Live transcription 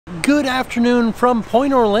Good afternoon from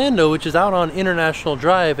Pointe, Orlando, which is out on International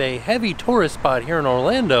Drive, a heavy tourist spot here in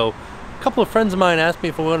Orlando. A couple of friends of mine asked me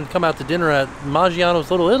if I wanted to come out to dinner at Maggiano's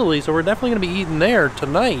Little Italy, so we're definitely going to be eating there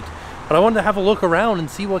tonight. But I wanted to have a look around and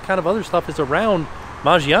see what kind of other stuff is around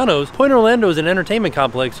Maggiano's. Pointe Orlando is an entertainment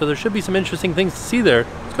complex, so there should be some interesting things to see there.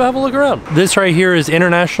 Let's go have a look around. This right here is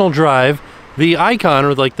International Drive. The icon,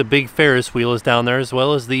 or like the big Ferris wheel, is down there, as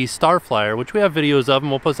well as the Star Flyer, which we have videos of,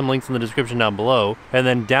 and we'll put some links in the description down below. And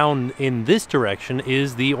then down in this direction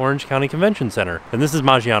is the Orange County Convention Center. And this is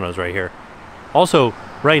Maggiano's right here. Also,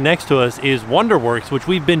 right next to us is Wonderworks, which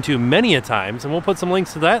we've been to many a times, and we'll put some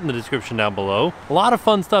links to that in the description down below. A lot of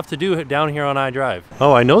fun stuff to do down here on iDrive.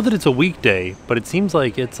 Oh, I know that it's a weekday, but it seems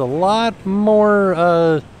like it's a lot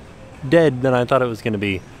more dead than I thought it was going to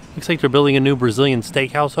be. Looks like they're building a new Brazilian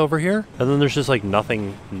steakhouse over here, and then there's just like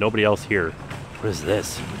nobody else here. What is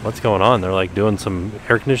this? What's going on? They're like doing some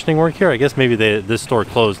air conditioning work here. I guess maybe this store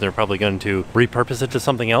closed and they're probably going to repurpose it to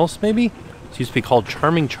something else, maybe? It used to be called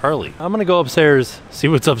Charming Charlie. I'm gonna go upstairs, see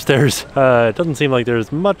what's upstairs. It doesn't seem like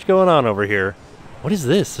there's much going on over here. What is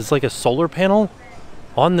this? It's like a solar panel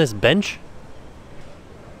on this bench?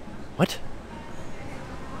 What?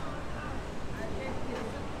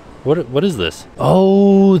 What is this?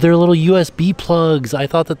 Oh, they're little USB plugs. I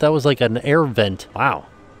thought that was like an air vent. Wow.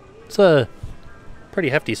 It's a pretty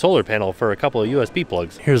hefty solar panel for a couple of USB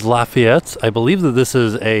plugs. Here's Lafayette's. I believe that this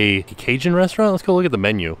is a Cajun restaurant. Let's go look at the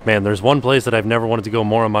menu. Man, there's one place that I've never wanted to go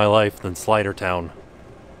more in my life than Slidertown.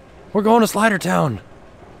 We're going to Slidertown.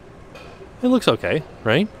 It looks okay,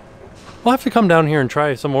 right? We'll have to come down here and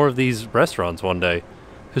try some more of these restaurants one day.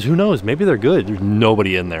 Because who knows, maybe they're good. There's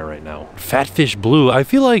nobody in there right now. Fatfish Blue. I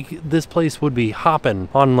feel like this place would be hopping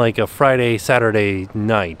on like a Friday, Saturday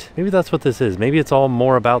night. Maybe that's what this is. Maybe it's all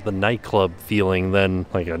more about the nightclub feeling than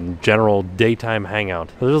like a general daytime hangout.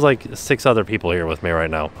 There's like 6 other people here with me right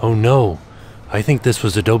now. Oh no, I think this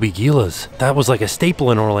was Adobe Gila's. That was like a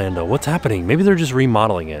staple in Orlando. What's happening? Maybe they're just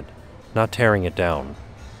remodeling it, not tearing it down.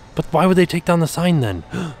 But why would they take down the sign then?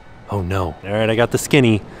 Oh no. All right, I got the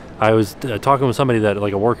skinny. I was talking with somebody that,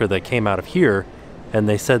 like a worker that came out of here, and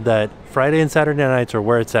they said that Friday and Saturday nights are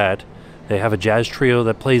where it's at. They have a jazz trio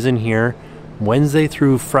that plays in here. Wednesday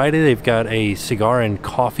through Friday, they've got a cigar and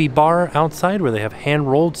coffee bar outside where they have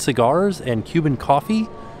hand-rolled cigars and Cuban coffee.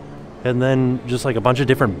 And then just like a bunch of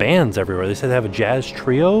different bands everywhere. They said they have a jazz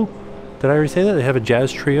trio. Did I already say that? They have a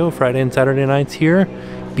jazz trio Friday and Saturday nights here.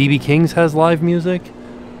 B.B. King's has live music.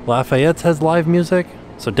 Lafayette's has live music.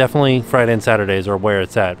 So definitely Friday and Saturdays are where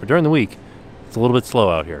it's at. But during the week, it's a little bit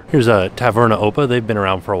slow out here. Here's a Taverna Opa. They've been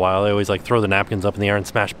around for a while. They always like throw the napkins up in the air and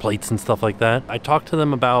smash plates and stuff like that. I talked to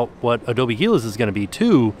them about what Adobe Gila's is going to be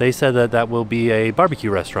too. They said that that will be a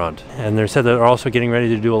barbecue restaurant. And they said that they're also getting ready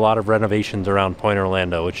to do a lot of renovations around Pointe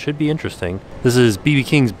Orlando, which should be interesting. This is B.B.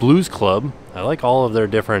 King's Blues Club. I like all of their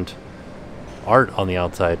different art on the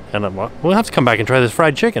outside. And we'll have to come back and try this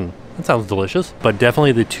fried chicken. That sounds delicious. But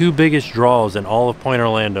definitely the 2 biggest draws in all of Pointe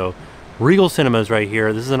Orlando. Regal Cinemas right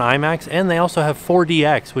here. This is an IMAX, and they also have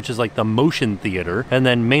 4DX, which is like the motion theater. And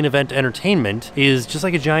then Main Event Entertainment is just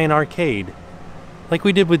like a giant arcade, like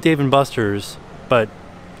we did with Dave & Buster's, but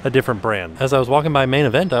a different brand. As I was walking by Main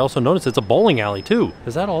Event, I also noticed it's a bowling alley too.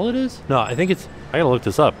 Is that all it is? No, I think it's, I gotta look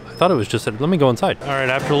this up. I thought it was just, let me go inside. All right,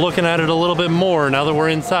 after looking at it a little bit more, now that we're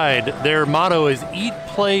inside, their motto is eat,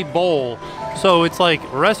 play, bowl. So it's like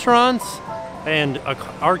restaurants and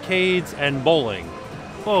arcades and bowling.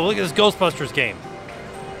 Whoa, look at this Ghostbusters game.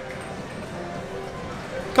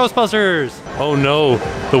 Ghostbusters! Oh no,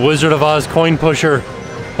 the Wizard of Oz coin pusher.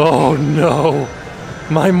 Oh no,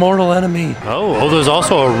 my mortal enemy. Oh, there's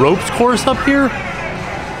also a ropes course up here?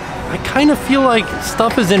 I kind of feel like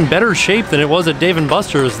stuff is in better shape than it was at Dave &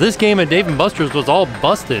 Buster's. This game at Dave & Buster's was all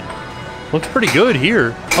busted. Looks pretty good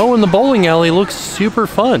here. Oh, and the bowling alley looks super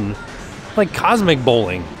fun. Like cosmic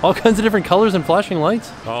bowling. All kinds of different colors and flashing lights.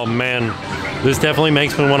 Oh man, this definitely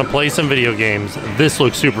makes me want to play some video games. This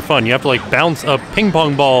looks super fun. You have to like bounce a ping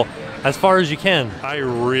pong ball as far as you can. I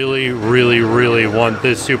really, really, really want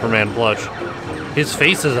this Superman plush. His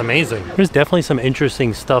face is amazing. There's definitely some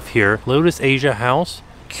interesting stuff here. Lotus Asia House,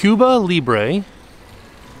 Cuba Libre,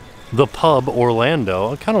 The Pub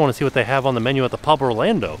Orlando. I kind of want to see what they have on the menu at the Pub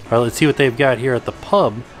Orlando. All right, let's see what they've got here at the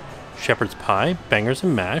Pub. Shepherd's Pie, Bangers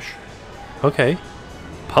and Mash. Okay.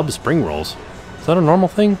 Pub spring rolls. Is that a normal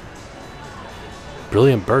thing?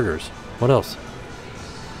 Brilliant burgers. What else?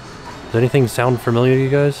 Does anything sound familiar to you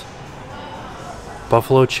guys?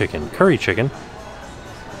 Buffalo chicken. Curry chicken.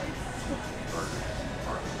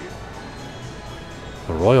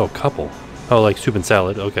 A royal couple. Oh, like soup and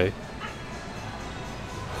salad. Okay.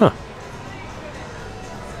 Huh.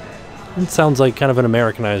 It sounds like kind of an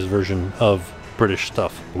Americanized version of British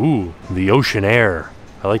stuff. Ooh, the ocean air.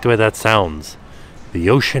 I like the way that sounds. The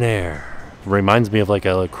ocean air. Reminds me of like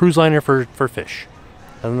a cruise liner for fish.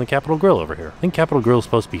 And then the Capital Grille over here. I think Capital Grille is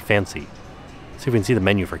supposed to be fancy. See if we can see the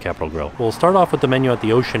menu for Capital Grille. We'll start off with the menu at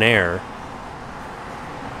the ocean air.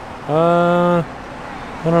 I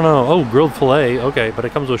don't know. Oh, grilled filet. Okay, but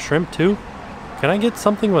it comes with shrimp too. Can I get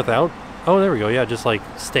something without? Oh, there we go. Yeah, just like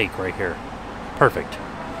steak right here. Perfect.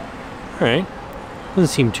 All right. Doesn't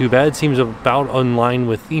seem too bad. Seems about in line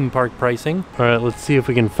with theme park pricing. All right, let's see if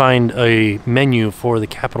we can find a menu for the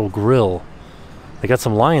Capital Grille. They got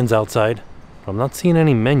some lions outside, but I'm not seeing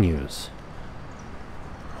any menus.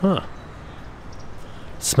 Huh.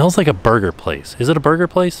 Smells like a burger place. Is it a burger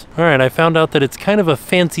place? All right, I found out that it's kind of a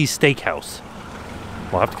fancy steakhouse.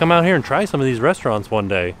 We'll have to come out here and try some of these restaurants one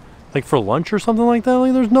day. Like for lunch or something like that.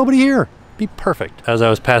 Like there's nobody here. Be perfect. As I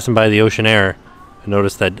was passing by the ocean air, I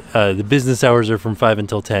noticed that the business hours are from 5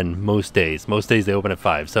 until 10 most days. Most days they open at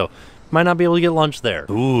 5, so might not be able to get lunch there.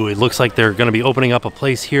 Ooh, it looks like they're going to be opening up a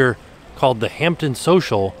place here called the Hampton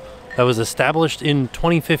Social that was established in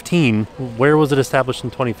 2015. Where was it established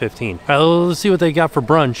in 2015? All right, let's see what they got for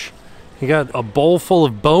brunch. You got a bowl full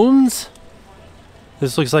of bones.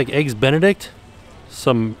 This looks like Eggs Benedict.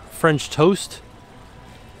 Some French toast.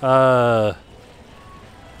 That?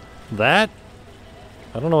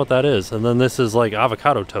 I don't know what that is. And then this is like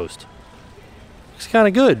avocado toast. Looks kind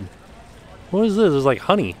of good. What is this? It's like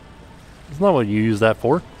honey. It's not what you use that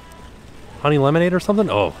for. Honey lemonade or something?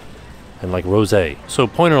 Oh, and like rosé. So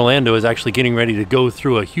Pointe Orlando is actually getting ready to go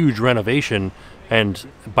through a huge renovation, and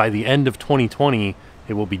by the end of 2020,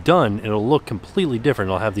 it will be done. It'll look completely different.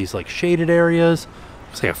 It'll have these like shaded areas.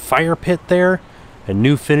 Looks like a fire pit there. And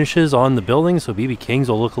new finishes on the building, so BB King's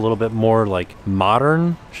will look a little bit more like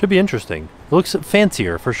modern. Should be interesting. It looks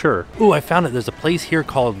fancier for sure. Ooh, I found it. There's a place here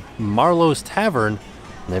called Marlowe's Tavern,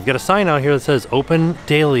 and they've got a sign out here that says open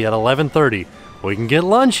daily at 11:30. We can get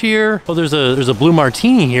lunch here. Oh, there's a Blue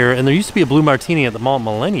Martini here, and there used to be a Blue Martini at the Mall at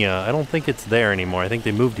Millennia. I don't think it's there anymore. I think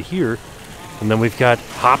they moved to here. And then we've got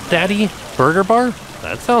Hop Daddy Burger Bar.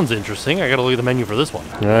 That sounds interesting. I gotta look at the menu for this one.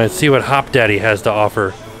 All right, let's see what Hop Daddy has to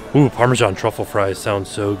offer. Ooh, Parmesan truffle fries sounds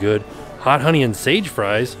so good. Hot honey and sage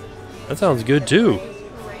fries. That sounds good too.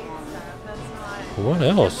 What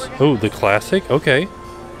else? Oh, the classic. Okay.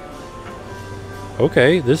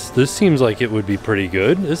 Okay, this seems like it would be pretty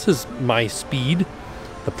good. This is my speed.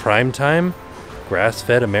 The prime time.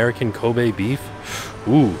 Grass-fed American Kobe beef.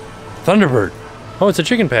 Ooh, Thunderbird. Oh, it's a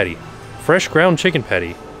chicken patty. Fresh ground chicken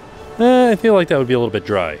patty. I feel like that would be a little bit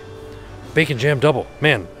dry. Bacon jam double.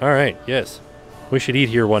 Man, all right, yes. We should eat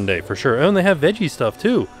here one day for sure. Oh, and they have veggie stuff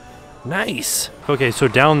too. Nice. Okay, so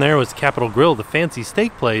down there was Capital Grille, the fancy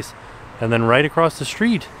steak place. And then right across the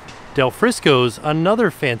street, Del Frisco's,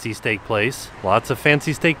 another fancy steak place. Lots of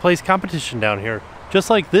fancy steak place competition down here. Just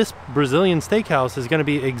like this Brazilian steakhouse is going to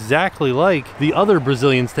be exactly like the other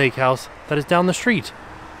Brazilian steakhouse that is down the street.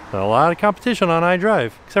 A lot of competition on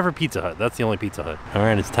iDrive, except for Pizza Hut. That's the only Pizza Hut. All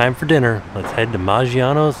right, it's time for dinner. Let's head to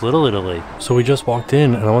Maggiano's Little Italy. So we just walked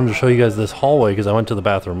in, and I wanted to show you guys this hallway because I went to the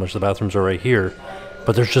bathroom, which the bathrooms are right here.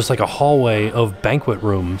 But there's just like a hallway of banquet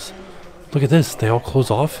rooms. Look at this. They all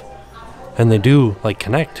close off, and they do like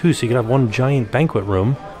connect too, so you can have one giant banquet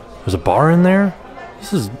room. There's a bar in there.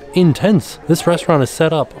 This is intense. This restaurant is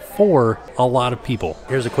set up for a lot of people.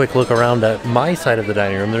 Here's a quick look around at my side of the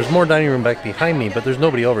dining room. There's more dining room back behind me, but there's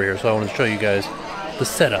nobody over here, so I want to show you guys the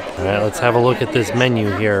setup. All right, let's have a look at this menu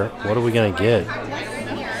here. What are we gonna get?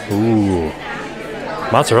 Ooh,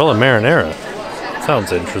 mozzarella marinara.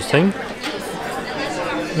 Sounds interesting.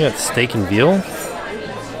 We got steak and veal.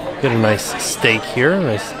 Get a nice steak here, a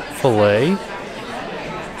nice filet.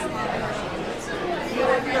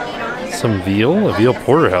 Some veal, a veal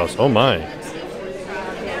porterhouse. Oh my.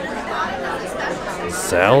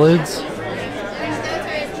 Salads.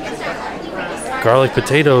 Garlic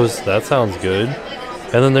potatoes. That sounds good.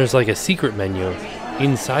 And then there's like a secret menu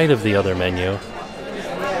inside of the other menu.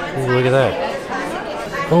 Ooh, look at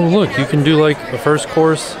that. Oh look, you can do like a first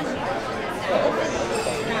course.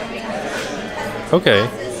 Okay.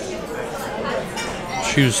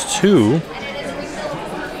 Choose two.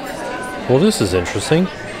 Well, this is interesting.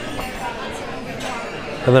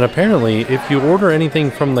 And then apparently, if you order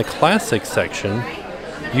anything from the classic section,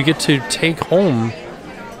 you get to take home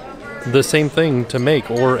the same thing to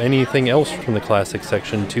make, or anything else from the classic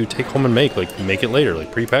section to take home and make it later,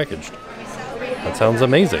 like prepackaged. That sounds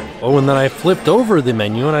amazing. Oh, and then I flipped over the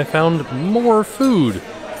menu and I found more food.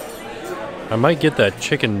 I might get that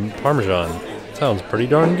chicken parmesan. Sounds pretty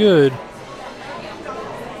darn good.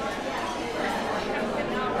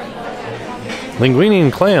 Linguine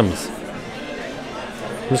and clams.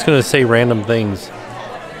 just gonna say random things.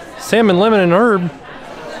 Salmon, lemon, and herb.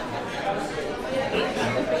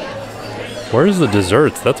 Where's the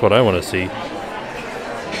desserts? That's what I want to see.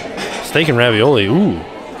 Steak and ravioli, ooh.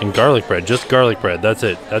 And garlic bread, just garlic bread, that's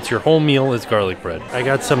it. That's your whole meal is garlic bread. I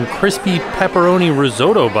got some crispy pepperoni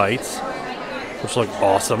risotto bites, which look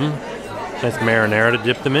awesome. Nice marinara to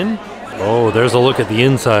dip them in. Oh, there's a look at the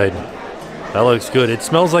inside. That looks good. It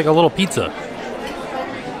smells like a little pizza.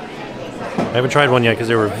 I haven't tried one yet because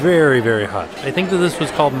they were very, very hot. I think that this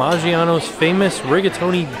was called Maggiano's famous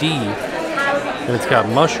rigatoni D. And it's got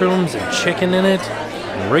mushrooms and chicken in it,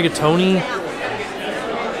 and rigatoni.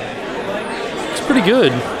 It's pretty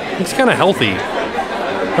good. It's kind of healthy.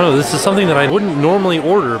 I don't know, this is something that I wouldn't normally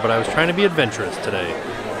order, but I was trying to be adventurous today.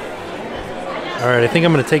 Alright, I think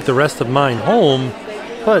I'm going to take the rest of mine home,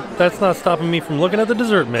 but that's not stopping me from looking at the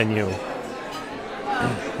dessert menu.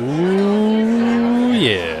 Ooh,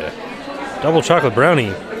 yeah. Double chocolate brownie.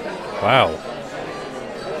 Wow.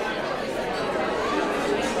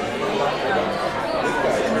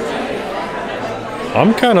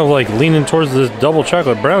 I'm kind of like leaning towards this double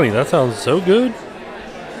chocolate brownie. That sounds so good.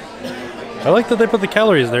 I like that they put the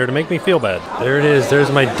calories there to make me feel bad. There it is. There's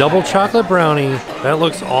my double chocolate brownie. That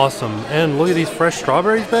looks awesome. And look at these fresh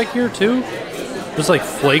strawberries back here too. There's like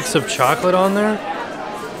flakes of chocolate on there.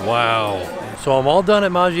 Wow. So I'm all done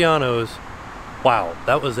at Maggiano's. Wow,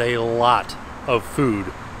 that was a lot of food.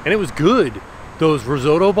 And it was good. Those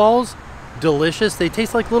risotto balls, delicious. They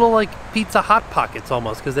taste like little like Pizza Hot Pockets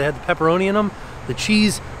almost because they had the pepperoni in them. The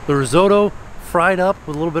cheese, the risotto, fried up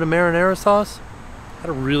with a little bit of marinara sauce. Had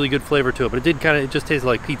a really good flavor to it, but it did kind of, it just tasted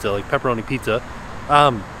like pizza, like pepperoni pizza.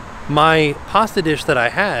 My pasta dish that I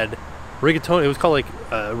had, rigatoni, it was called like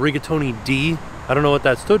rigatoni D. I don't know what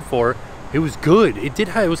that stood for. It was good. It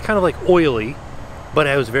was kind of like oily, but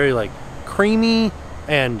it was very like creamy,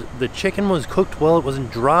 and the chicken was cooked well. It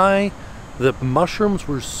wasn't dry. The mushrooms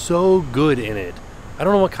were so good in it. I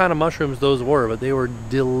don't know what kind of mushrooms those were, but they were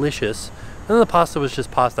delicious. And then the pasta was just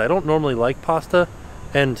pasta. I don't normally like pasta,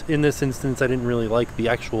 and in this instance I didn't really like the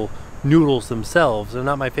actual noodles themselves. They're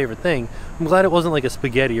not my favorite thing. I'm glad it wasn't like a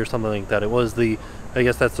spaghetti or something like that. It was the, I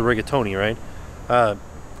guess that's the rigatoni, right? It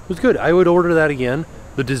was good. I would order that again.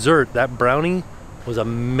 The dessert, that brownie, was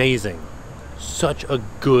amazing. Such a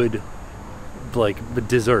good like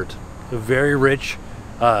dessert. Very rich.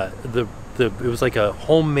 It was like a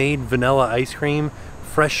homemade vanilla ice cream,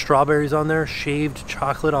 fresh strawberries on there, shaved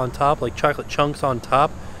chocolate on top, like chocolate chunks on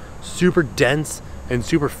top, super dense and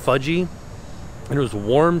super fudgy, and it was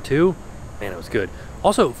warm too. Man, it was good.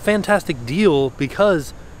 Also, fantastic deal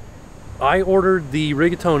because I ordered the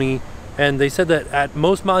rigatoni, and they said that at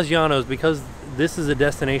most Maggiano's, because this is a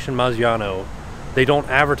destination Maggiano, they don't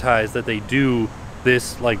advertise that they do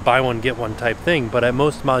this like buy one get one type thing, but at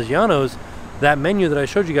most Maggiano's, that menu that I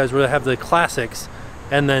showed you guys where they have the classics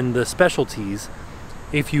and then the specialties,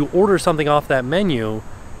 if you order something off that menu,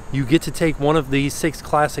 you get to take one of these 6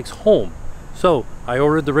 classics home. So I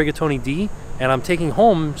ordered the rigatoni D, and I'm taking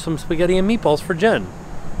home some spaghetti and meatballs for Jen.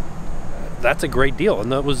 That's a great deal,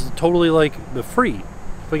 and that was totally like the free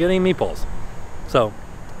spaghetti and meatballs. So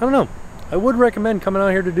I don't know, I would recommend coming out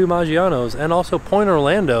here to do Maggiano's, and also Pointe,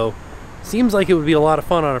 Orlando. Seems like it would be a lot of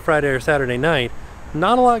fun on a Friday or Saturday night.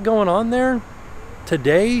 Not a lot going on there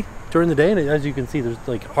today during the day, and as you can see, there's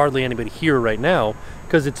like hardly anybody here right now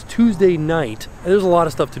because it's Tuesday night. And there's a lot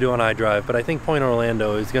of stuff to do on iDrive, but I think Pointe,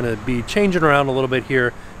 Orlando is going to be changing around a little bit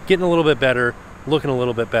here, getting a little bit better, looking a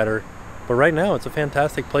little bit better. But right now, it's a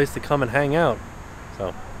fantastic place to come and hang out.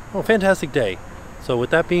 So, well, fantastic day. So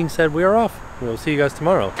with that being said, we are off. We'll see you guys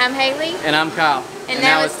tomorrow. I'm Haley. And I'm Kyle. And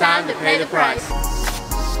now it's time to pay the price.